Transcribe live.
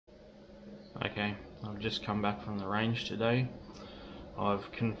just come back from the range today.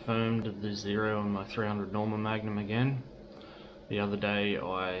 I've confirmed the 0 on my 300 Norma Magnum again. The other day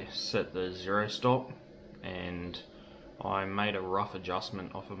I set the 0 stop and I made a rough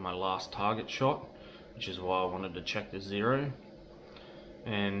adjustment off of my last target shot, which is why I wanted to check the 0.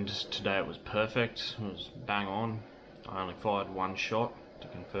 And today it was perfect, it was bang on. I only fired one shot to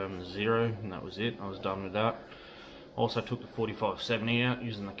confirm the 0 and that was it. I was done with that. Also took the 4570 out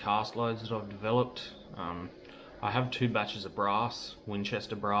using the cast loads that I've developed. I have 2 batches of brass,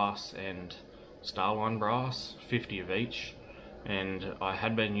 Winchester brass and Starline brass, 50 of each, and I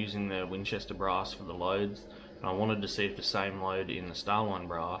had been using the Winchester brass for the loads, and I wanted to see if the same load in the Starline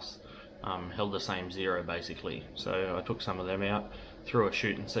brass held the same 0 basically. So I took some of them out, threw a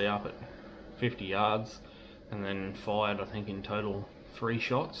shoot and see up at 50 yards, and then fired I think in total 3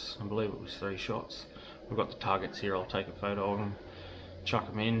 shots. I believe it was 3 shots. We've got the targets here, I'll take a photo of them, chuck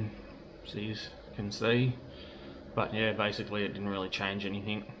them in so you can see. But yeah, basically it didn't really change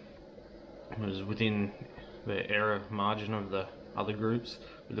anything. It was within the error margin of the other groups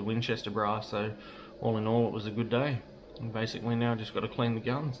with the Winchester brass, so all in all it was a good day. And basically now I've just got to clean the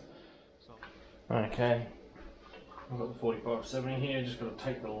guns. Okay, I've got the 4570 here, just got to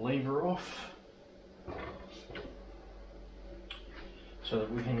take the lever off so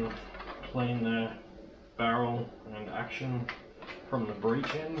that we can clean the barrel and action from the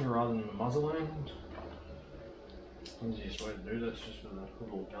breech end rather than the muzzle end. The easiest way to do that is just with a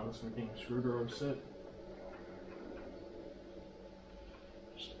little gunsmithing screwdriver set.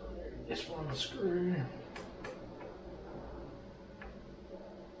 Just remove this one screw.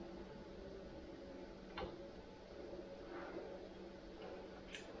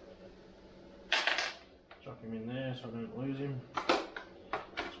 Chuck him in there so I don't lose him.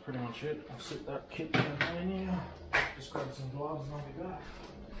 That's pretty much it. I'll sit that kit down there now. Just grab some gloves and I'll be back.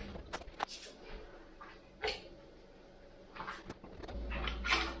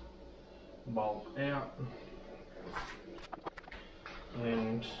 Bolt out,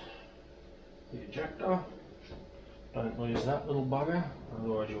 and the ejector. Don't lose that little bugger,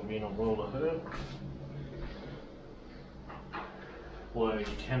 otherwise you'll be in a world of hurt. Although you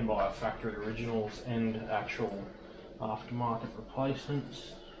can buy factory originals and actual aftermarket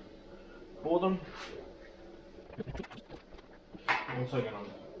replacements for them. I'm also going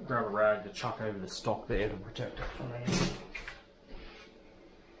to grab a rag to chuck over the stock there to protect it from anything.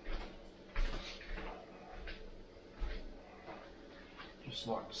 Just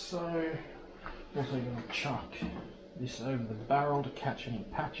like so. Also going to chuck this over the barrel to catch any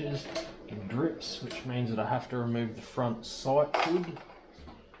patches and drips, which means that I have to remove the front sight hood,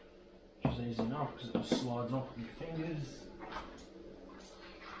 which is easy enough because it just slides off with your fingers.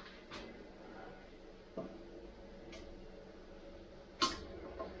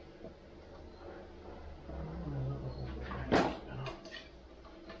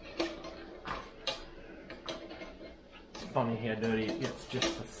 Funny how dirty it gets just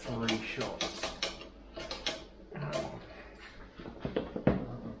for 3 shots.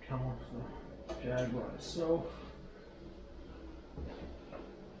 Come off the jag by itself.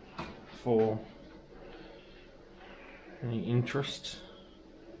 For any interest,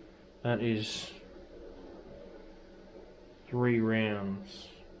 that is 3 rounds.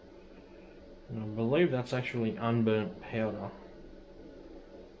 And I believe that's actually unburnt powder.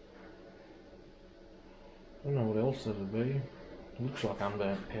 I don't know what else it would be. It looks like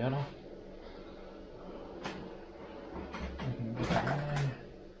unburnt powder. Get that there.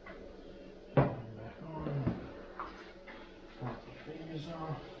 Back on. Wipe the fingers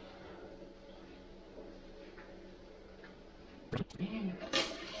off.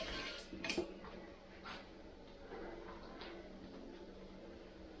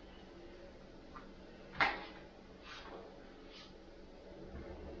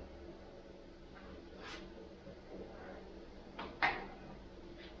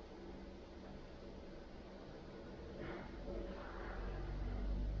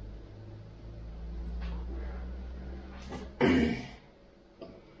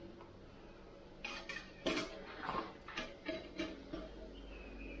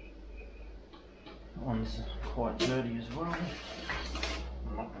 One's quite dirty as well.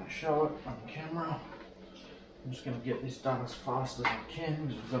 I'm not going to show it on camera. I'm just going to get this done as fast as I can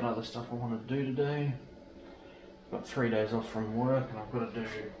because I've got other stuff I want to do today. I've got 3 days off from work and I've got to do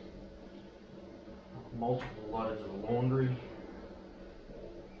multiple loads of laundry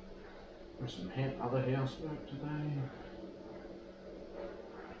and some other housework today.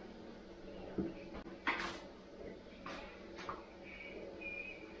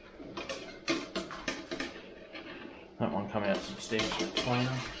 That one come out substantially cleaner,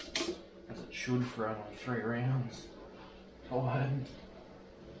 as it should for only 3 rounds. I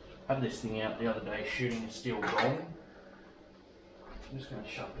had this thing out the other day shooting a steel gong. I'm just going to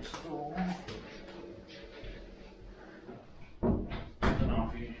shut this door. I don't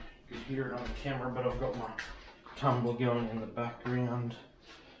know if you could hear it on the camera, but I've got my tumbler going in the background,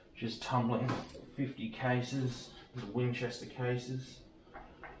 just tumbling 50 cases, the Winchester cases,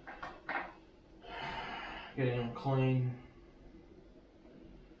 getting them clean.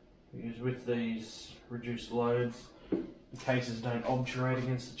 Because with these reduced loads, the cases don't obturate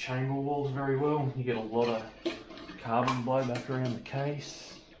against the chamber walls very well. You get a lot of carbon blowback around the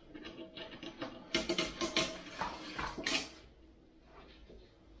case.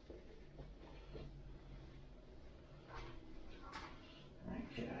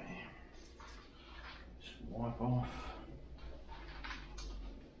 Okay, just wipe off.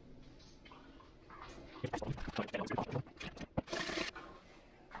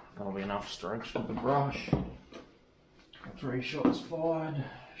 That'll be enough strokes with the brush. 3 shots fired,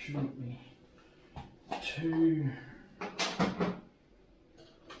 shouldn't be too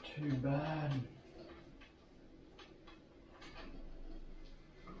bad.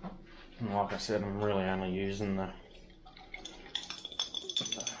 And like I said, I'm really only using the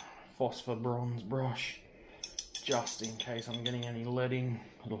phosphor bronze brush just in case I'm getting any leading.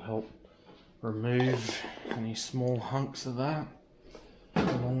 It'll help remove any small hunks of that,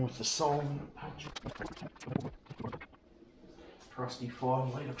 along with the solvent patch. Trusty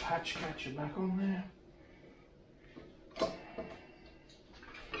 5 litre patch catcher back on there.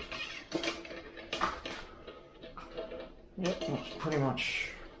 Yep, that's pretty much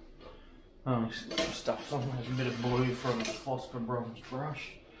stuff on. There's a bit of blue from the phosphor bronze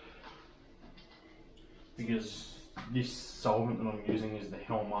brush, because this solvent that I'm using is the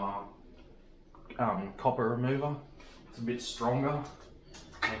Helmer copper remover. It's a bit stronger,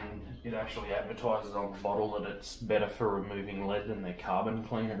 and it actually advertises on the bottle that it's better for removing lead than their carbon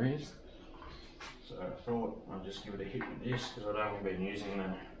cleaner is. So I thought I'd just give it a hit with this, because I'd only been using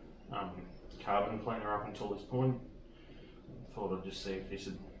the carbon cleaner up until this point. I thought I'd just see if this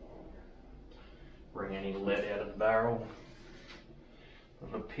would bring any lead out of the barrel.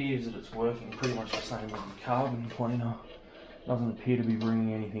 It appears that it's working pretty much the same with the carbon cleaner. Doesn't appear to be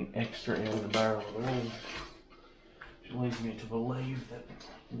bringing anything extra out of the barrel at all. Which leads me to believe that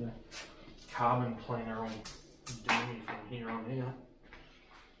the carbon cleaner will do me from here on out.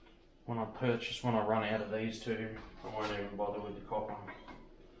 When I run out of these two, I won't even bother with the copper.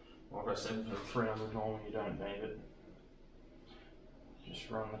 Like I said, for the 300 Norma, you don't need it. Just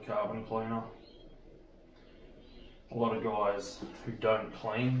run the carbon cleaner. A lot of guys who don't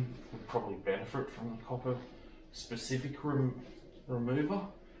clean would probably benefit from the copper specific remover,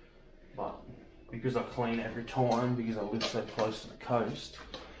 but because I clean every time, because I live so close to the coast,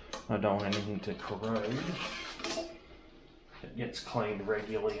 I don't want anything to corrode. It gets cleaned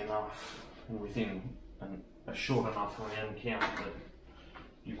regularly enough and within a short enough round count that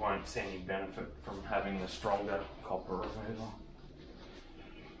you won't see any benefit from having the stronger copper remover.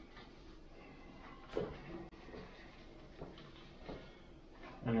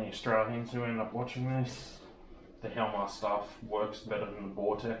 And the Australians who end up watching this, the Helmer stuff works better than the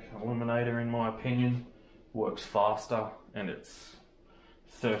Vortec Eliminator in my opinion. Works faster, and it's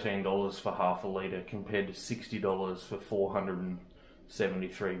 $13 for half a litre compared to $60 for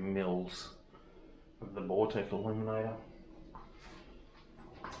 473 mils of the Vortec Eliminator.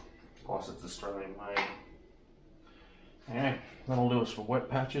 Plus it's Australian made. Anyway, that'll do us for wet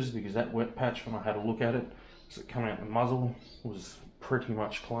patches, because that wet patch, when I had a look at it, as it came out the muzzle, was pretty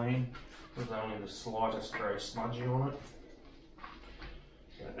much clean. There's only the slightest grey smudgy on it.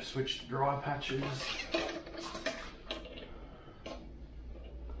 Going to switch to dry patches.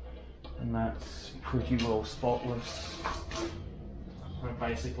 And that's pretty well spotless. So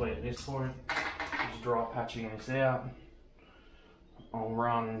basically at this point, just dry patching this out. I'll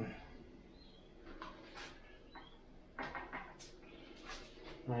run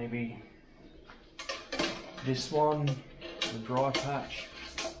maybe this one, the dry patch,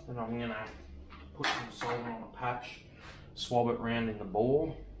 then I'm going to put some solvent on a patch, swab it round in the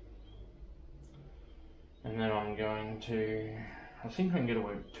bore, and then I'm going to, I think I can get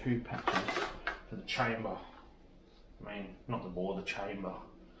away with 2 patches for the chamber. I mean, not the bore, the chamber.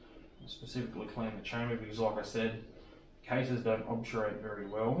 I specifically clean the chamber because, like I said, cases don't obturate very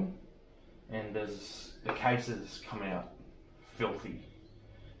well, and the cases come out filthy.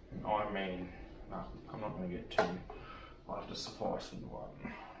 And I mean, no, I'm not going to get too, I'll have to suffice with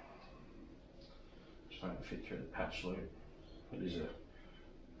one. Just don't fit through the patch loop. It is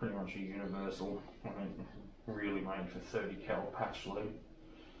pretty much a universal, I mean, really made for 30 cal patch loop.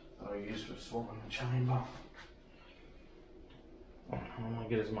 I I use for swapping the chamber. I want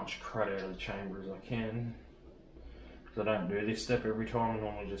to get as much crud out of the chamber as I can, because I don't do this step every time. I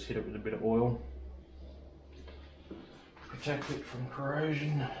normally just hit it with a bit of oil, protect it from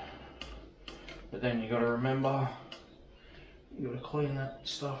corrosion. But then you got to remember, you got to clean that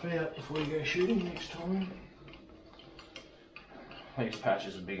stuff out before you go shooting next time. These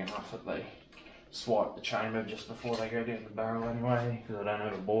patches are big enough that they swipe the chamber just before they go down the barrel anyway, because I don't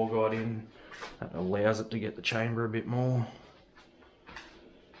have a bore guide in. That allows it to get the chamber a bit more.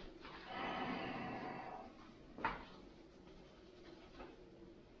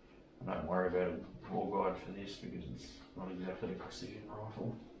 Don't worry about a bore guide for this because it's not exactly a precision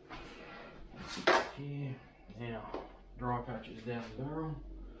rifle. That's it here. Now, dry patches down the barrel.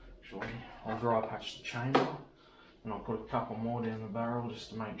 Actually, I'll dry patch the chamber and I'll put a couple more down the barrel just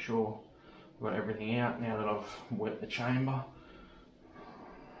to make sure I've got everything out now that I've wet the chamber.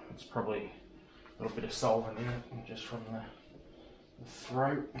 It's probably a little bit of solvent in it just from the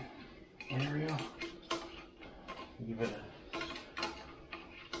throat area. Give it a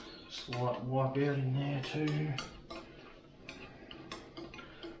slight wipe out in there too.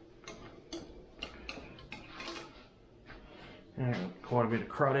 And quite a bit of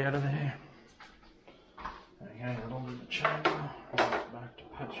crud out of there. Okay, along the chamber, back to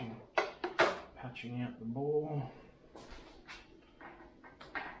patching out the bore.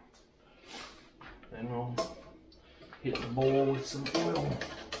 Then we'll hit the bore with some oil.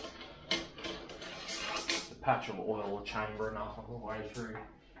 The patch will oil the chamber enough all the way through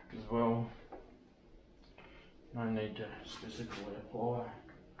as well. No need to specifically apply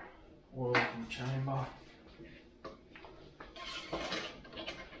oil to the chamber.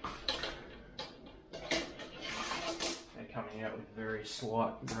 They're coming out with very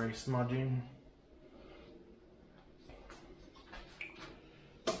slight grey smudging.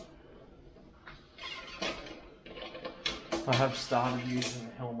 I have started using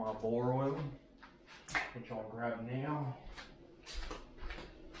the Helmar bore oil, which I'll grab now.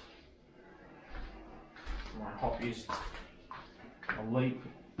 My Hoppy's Elite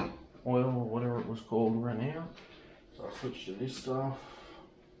oil, or whatever it was called, ran out, so I switched to this stuff.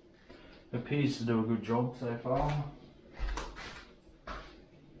 It appears to do a good job so far.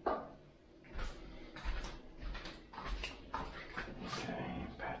 Okay,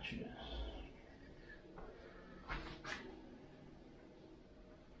 patches.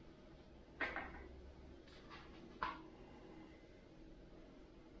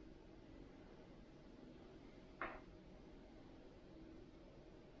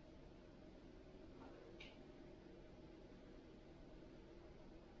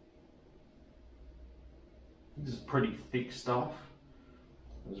 This is pretty thick stuff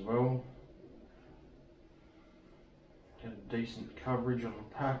as well. Get a decent coverage on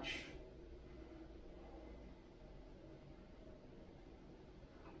the patch.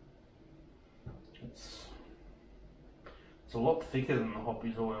 It's a lot thicker than the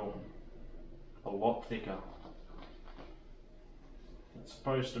Hoppy's oil. A lot thicker. It's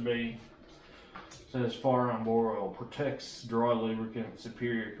supposed to be, says firearm bore oil protects dry lubricant,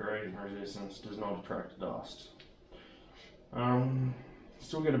 superior corrosion resistance, does not attract dust.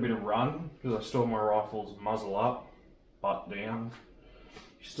 Still get a bit of run because I store my rifles muzzle up, butt down.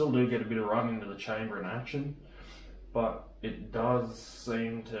 You still do get a bit of run into the chamber in action, but it does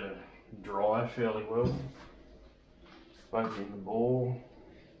seem to dry fairly well, both in the bore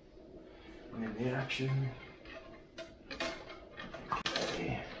and in the action.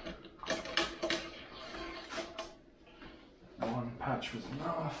 Okay. One patch was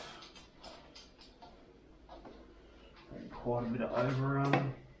enough. Quite a bit of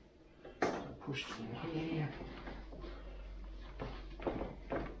overrun. So I pushed it in here.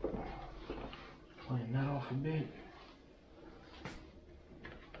 Clean that off a bit.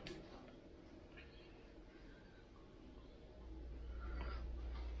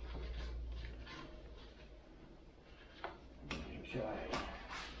 Okay.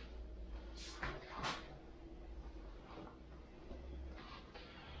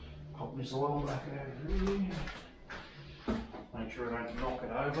 Pop this oil back over here. Make sure I don't knock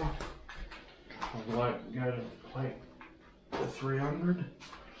it over. I'll go to plate the 300.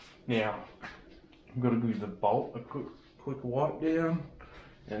 Now, I've got to do the bolt, a quick wipe down,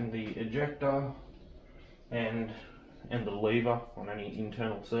 and the ejector, and the lever on any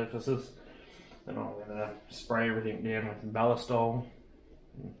internal surfaces. Then I'm going to spray everything down with ballistol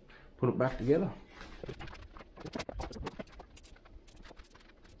and put it back together.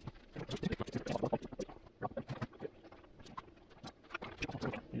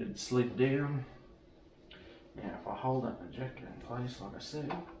 It slid down. Now if I hold that ejector in place like I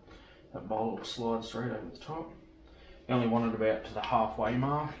said, That bolt will slide straight over the top. You only want it about to the halfway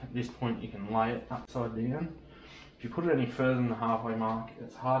mark. At this point you can lay it upside down. If you put it any further than the halfway mark,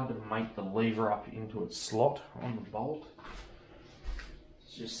 it's hard to make the lever up into its slot on the bolt.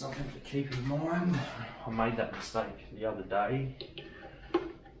 It's just something to keep in mind. I made that mistake the other day.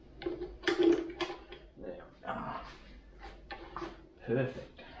 There we are.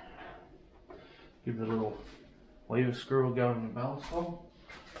 Perfect. Give the little lever screw a go in the ballast hole.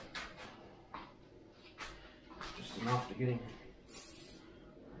 Just enough to get him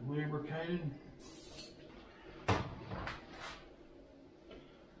lubricated.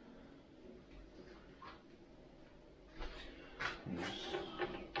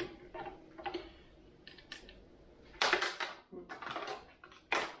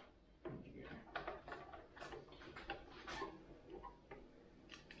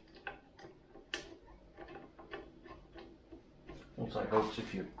 Also helps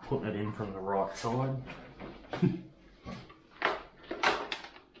if you're putting it in from the right side.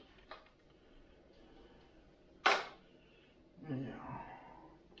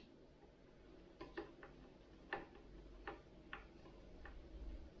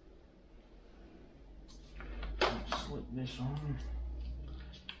 Slip this on.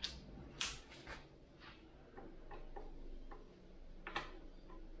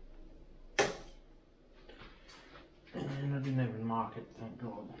 And I didn't even mark it, thank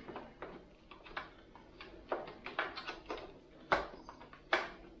God.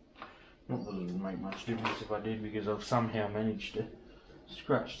 Not that it would make much difference if I did, because I've somehow managed to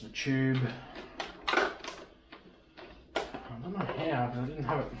scratch the tube. I don't know how, because I didn't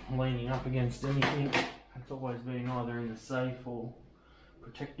have it leaning up against anything. It's always been either in the safe or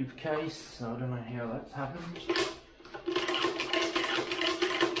protective case, so I don't know how that's happened.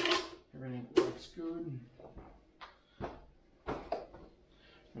 Everything looks good.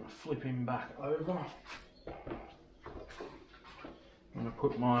 I'm going to flip him back over. I'm going to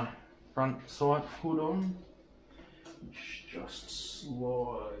put my front sight hood on, which just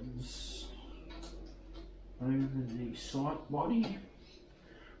slides over the sight body.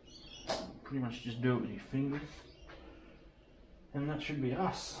 Pretty much just do it with your fingers, and that should be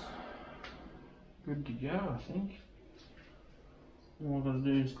us. Good to go, I think. All I've got to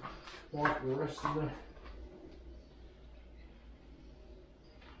do is wipe the rest of the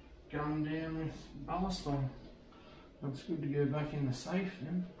gun down with ballast on. That's good to go back in the safe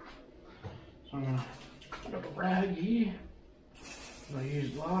then. So I'm going to got a rag here that I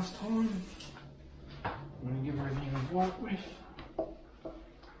used last time. I'm going to give everything a wipe with.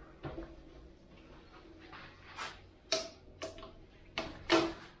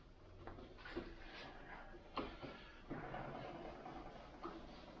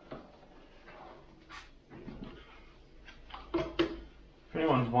 If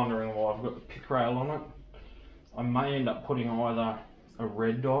anyone's wondering why I've got the pick rail on it, I may end up putting either a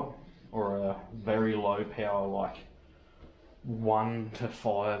red dot or a very low power, like 1 to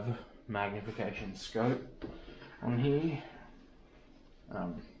 5 magnification scope on here.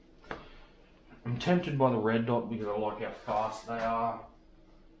 I'm tempted by the red dot because I like how fast they are,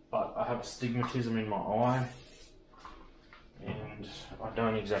 but I have astigmatism in my eye and I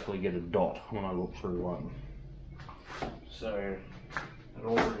don't exactly get a dot when I look through one. So it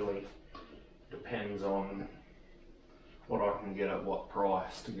all really depends on what I can get at what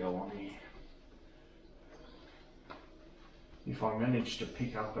price to go on here. If I manage to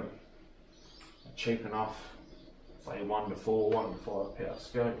pick up a cheap enough, say 1 to 4, 1 to 5 power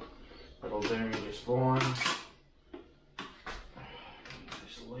scope, that'll do me just fine.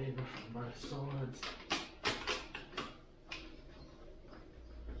 Just lever from both sides.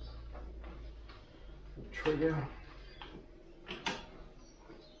 The trigger.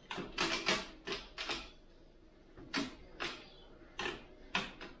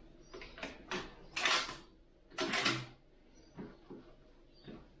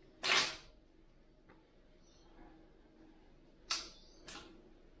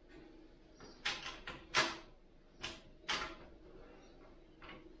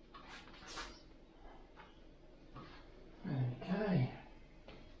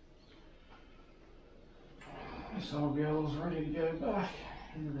 This old girl's ready to go back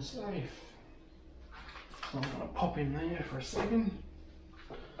into the safe. So I'm going to pop in there for a second.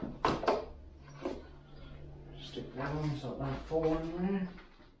 Stick that on so it don't fall in there.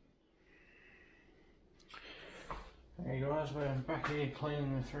 Hey guys, we're back here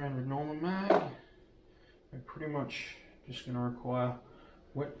cleaning the 300 Norma mag. We're pretty much just going to require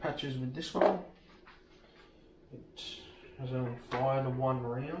wet patches with this one. It has only fired 1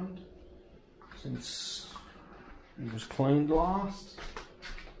 round since it was cleaned last.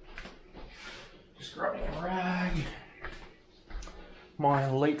 my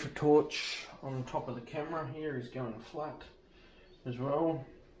litre torch on top of the camera here is going flat as well,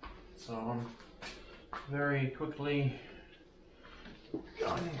 so I'm very quickly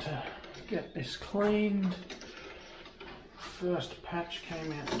going to get this cleaned. First patch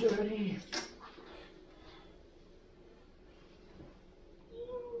came out dirty.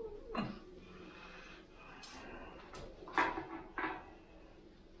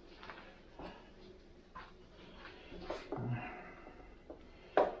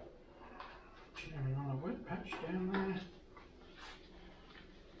 Another wet patch down there.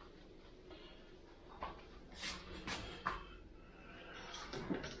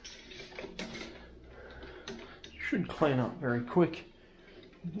 Should clean up very quick.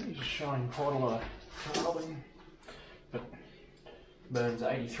 It's showing quite a lot of carbon, but burns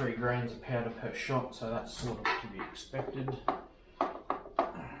 83 grains of powder per shot, so that's sort of to be expected.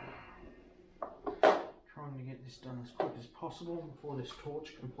 Trying to get this done as quick as possible before this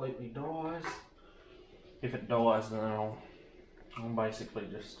torch completely dies. If it dies, then I'll basically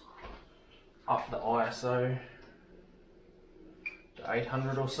just up the ISO to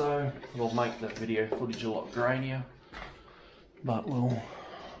 800 or so. It'll make the video footage a lot grainier, but we'll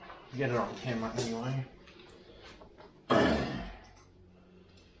get it on camera anyway.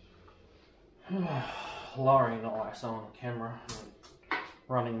 Lowering the ISO on the camera and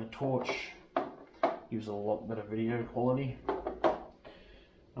running the torch gives a lot better video quality.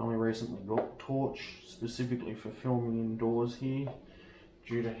 I only recently got a torch specifically for filming indoors here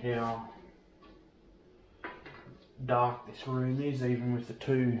due to how dark this room is, even with the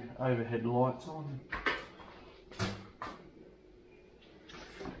two overhead lights on.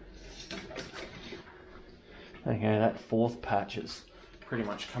 Okay, that fourth patch has pretty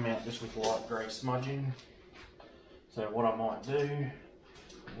much come out just with light grey smudging. So what I might do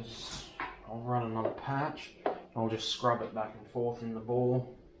is I'll run another patch. I'll just scrub it back and forth in the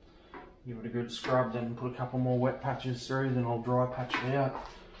ball. Give it a good scrub, then put a couple more wet patches through, then I'll dry patch it out.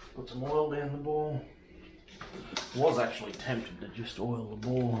 Put some oil down the ball. Was actually tempted to just oil the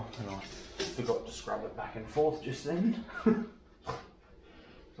ball, and I forgot to scrub it back and forth just then. I'm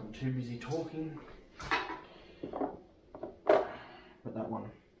too busy talking. But that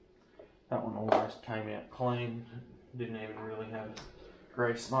one almost came out clean. Didn't even really have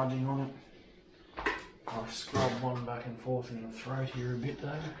grey smudging on it. I scrubbed one back and forth in the throat here a bit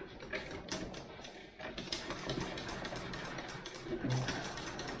though.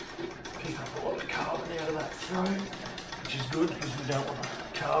 Pick up a lot of carbon out of that throat, which is good because we don't want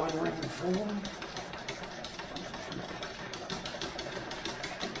a carbon ring to form.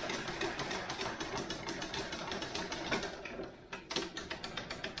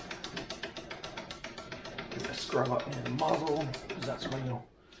 Scrub up near the muzzle because that's where you'll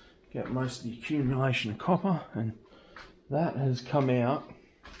get most of the accumulation of copper, and that has come out,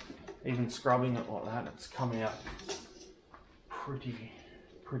 even scrubbing it like that, it's come out pretty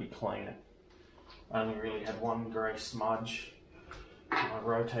clean. I only really had one grey smudge and I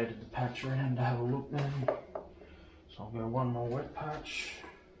rotated the patch around to have a look then, so I'll go one more wet patch.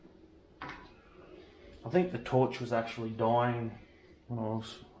 I think the torch was actually dying when I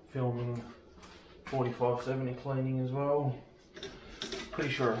was filming 4570 cleaning as well. Pretty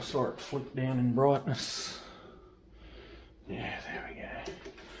sure I saw it flick down in brightness. Yeah, there we go.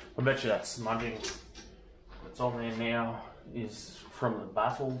 I bet you that smudging that's on there now is from the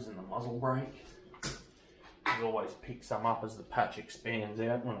baffles in the muzzle brake. You always pick some up as the patch expands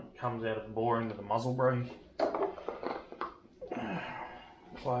out when it comes out of the bore into the muzzle brake.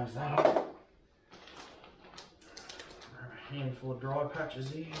 Close that up. Grab a handful of dry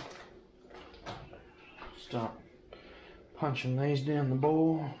patches here. Start punching these down the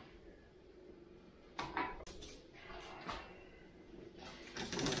bore.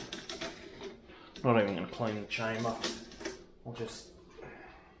 Not even going to clean the chamber. I'll just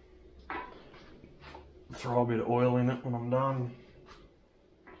throw a bit of oil in it when I'm done.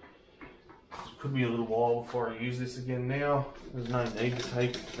 Could be a little while before I use this again now. There's no need to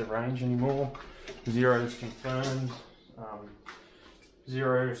take it to the range anymore. Zero's confirmed.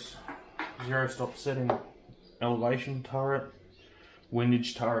 Zero stop setting elevation turret.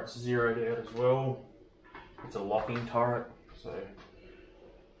 Windage turret's zeroed out as well. It's a locking turret, so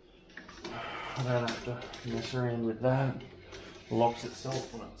I don't have to mess around with that. It locks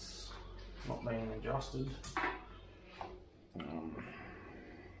itself when it's not being adjusted. I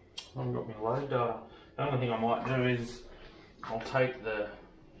haven't got my load data. The only thing I might do is I'll take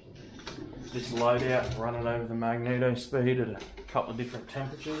this load out and run it over the magneto speed at a couple of different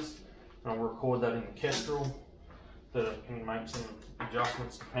temperatures. And I'll record that in the Kestrel so that I can make some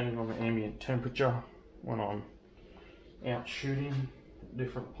adjustments depending on the ambient temperature when I'm out shooting.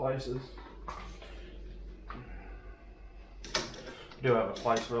 different places. I do have a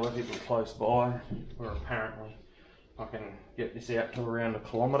place relatively close by where apparently I can get this out to around 1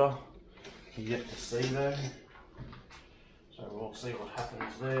 kilometre. Yet to see though. So we'll see what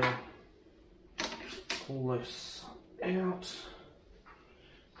happens there. Pull this out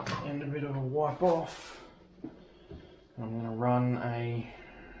and a bit of a wipe off. I'm going to run a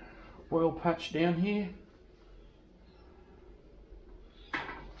oil patch down here.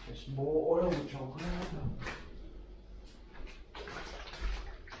 This bore oil which I'll grab.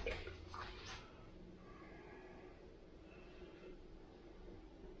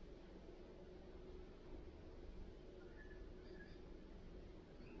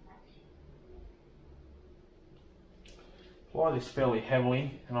 Apply this fairly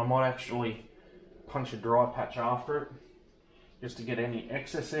heavily, and I might actually punch a dry patch after it just to get any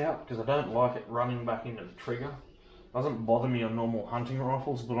excess out, because I don't like it running back into the trigger. It doesn't bother me on normal hunting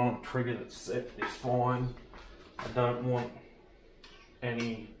rifles, but on a trigger that's set is fine. I don't want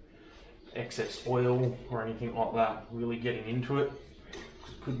any excess oil or anything like that really getting into it.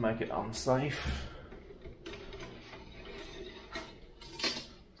 It could make it unsafe.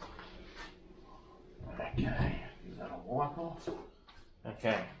 Okay. Wipe off.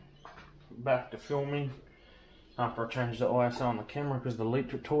 Okay, back to filming after I changed the ISO on the camera because the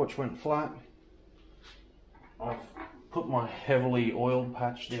lead torch went flat. I've put my heavily oiled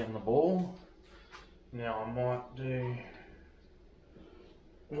patch down the ball. Now I might do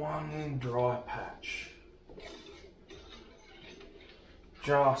one dry patch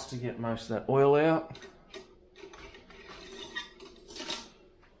just to get most of that oil out.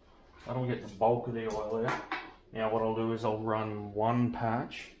 That'll get the bulk of the oil out. Now what I'll do is I'll run one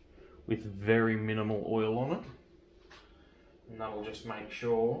patch with very minimal oil on it, and that'll just make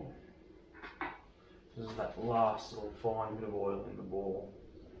sure there's that last little fine bit of oil in the ball.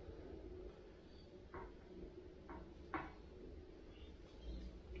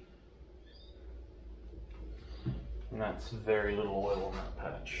 And that's very little oil on that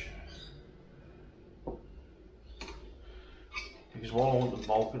patch. Because while I want the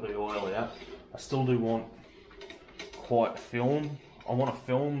bulk of the oil out, I still do want quite film. I want to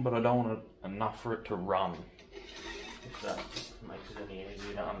film, but I don't want it enough for it to run, if that makes it any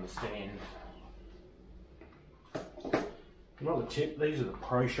easier to understand. Another tip, these are the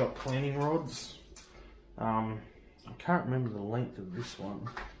Pro Shot cleaning rods. I can't remember the length of this one.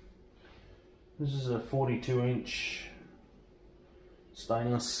 This is a 42-inch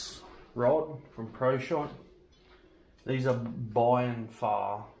stainless rod from Pro Shot. These are by and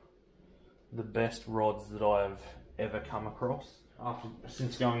far the best rods that I've ever come across.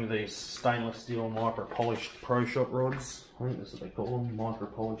 Since going to these stainless steel micro polished Pro Shot rods, I think that's what they call them, micro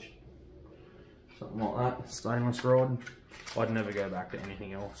polished, something like that, stainless rod, I'd never go back to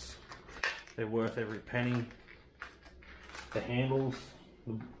anything else. They're worth every penny. The handles,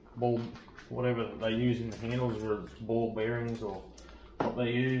 the ball, whatever they use in the handles, whether it's ball bearings or what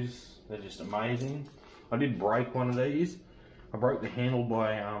they use, they're just amazing. I did break one of these. I broke the handle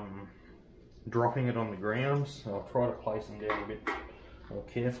by dropping it on the ground, so I'll try to place them down a bit more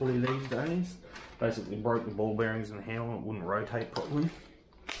carefully these days. Basically broke the ball bearings in the handle and it wouldn't rotate properly.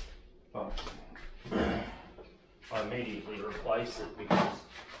 But I immediately replaced it because,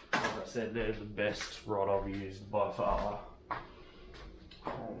 like I said, they're the best rod I've used by far.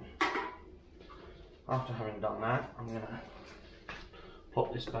 After having done that, I'm going to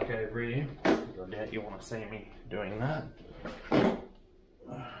pop this back over here. I doubt you want to see me doing that.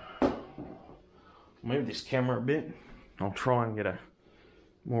 Move this camera a bit. I'll try and get a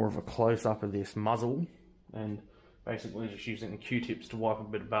more of a close-up of this muzzle, and basically just using the Q-tips to wipe a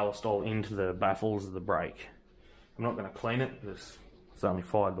bit of ballast oil into the baffles of the brake. I'm not going to clean it because it's only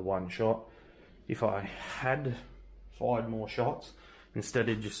fired the one shot. If I had fired more shots, instead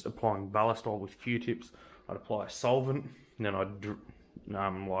of just applying ballast oil with Q-tips, I'd apply a solvent, and then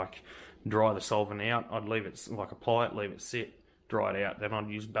I'd like dry the solvent out. I'd leave it, like apply it, leave it sit, dry it out, then I'd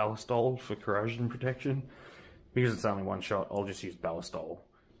use ballast oil for corrosion protection. Because it's only one shot, I'll just use ballast oil.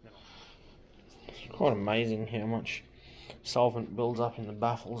 It's quite amazing how much solvent builds up in the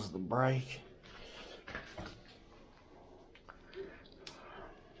baffles of the brake.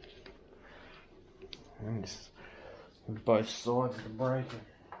 And just both sides of the brake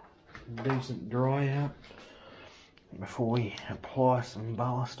a decent dry out before we apply some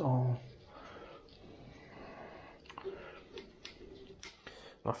ballast oil.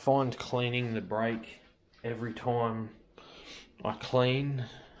 I find cleaning the brake every time I clean,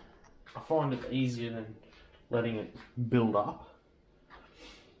 I find it easier than letting it build up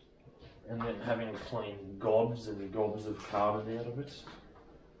and then having to clean gobs and gobs of carbon out of it.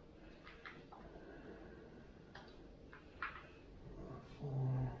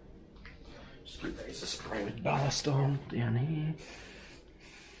 Just give these a spray with ballast on down here.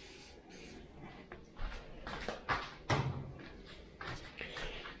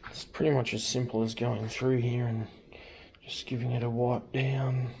 It's pretty much as simple as going through here and just giving it a wipe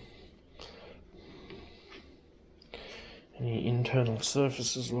down. Any internal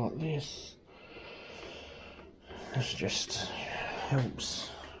surfaces like this. This just helps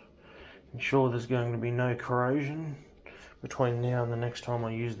ensure there's going to be no corrosion between now and the next time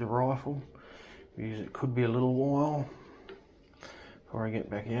I use the rifle, because it could be a little while before I get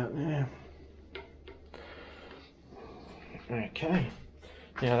back out there. Okay,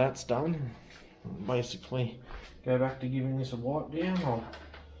 now that's done. I'll basically go back to giving this a wipe down. I'll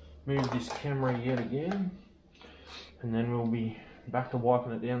move this camera yet again, and then we'll be back to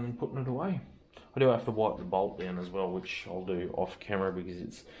wiping it down and putting it away. I do have to wipe the bolt down as well, which I'll do off camera because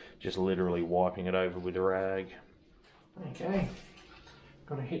it's just literally wiping it over with a rag. Okay,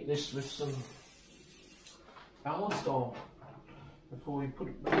 gotta hit this with some ballast on before we put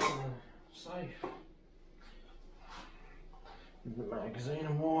it back in the safe. Give the magazine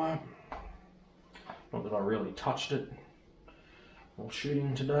a wipe. Not that I really touched it while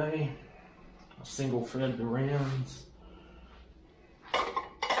shooting today. I single fed the rounds.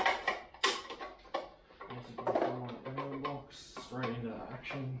 Basically from my ammo box straight into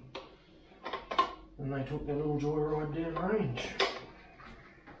action. And they took their little joyride down range.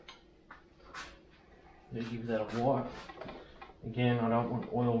 They give that a wipe. Again, I don't want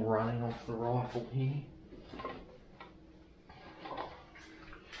oil running off the rifle here.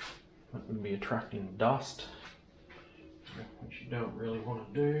 That would be attracting dust, which you don't really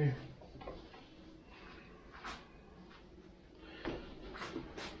want to do.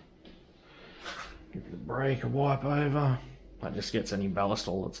 Give the brake a wipe over. That just gets any ballast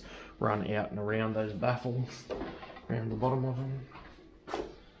oil that's run out and around those baffles, around the bottom of them.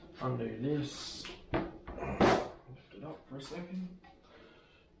 Undo this. Lift it up for a second.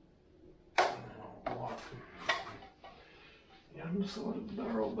 And then I'll wipe the underside of the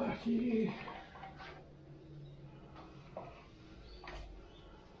barrel back here.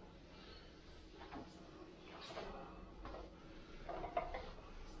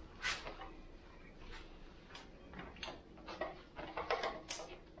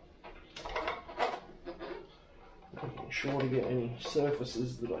 Making sure to get any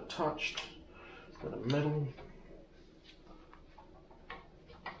surfaces that I touched that are metal.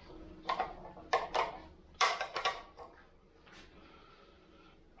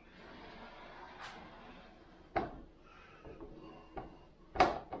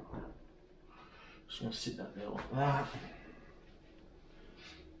 Just going to sit that there like that.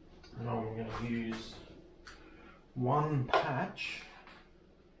 And I'm going to use one patch,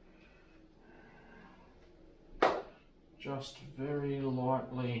 just very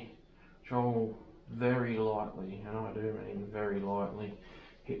lightly, Joel, very lightly, and I do mean very lightly,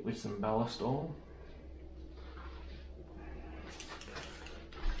 hit with some ballast oil.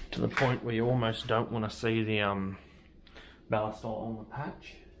 To the point where you almost don't want to see the ballast oil on the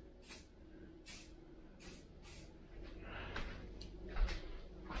patch.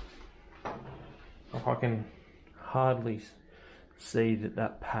 I can hardly see that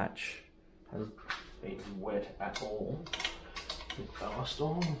that patch has been wet at all with ballast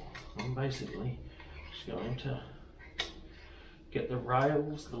oil. I'm basically just going to get the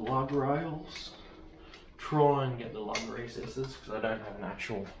rails, the lug rails, try and get the lug recesses, because I don't have an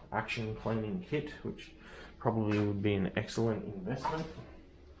actual action cleaning kit, which probably would be an excellent investment.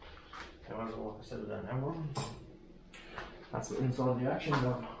 However, like I said, I don't have one. That's the inside the action,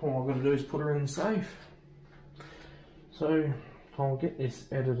 but all I've got to do is put her in the safe. So I'll get this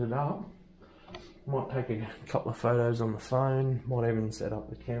edited up. Might take a couple of photos on the phone, might even set up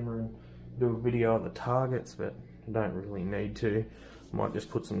the camera and do a video of the targets, but I don't really need to. Might just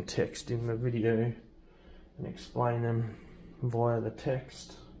put some text in the video and explain them via the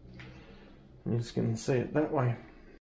text. You just can see it that way.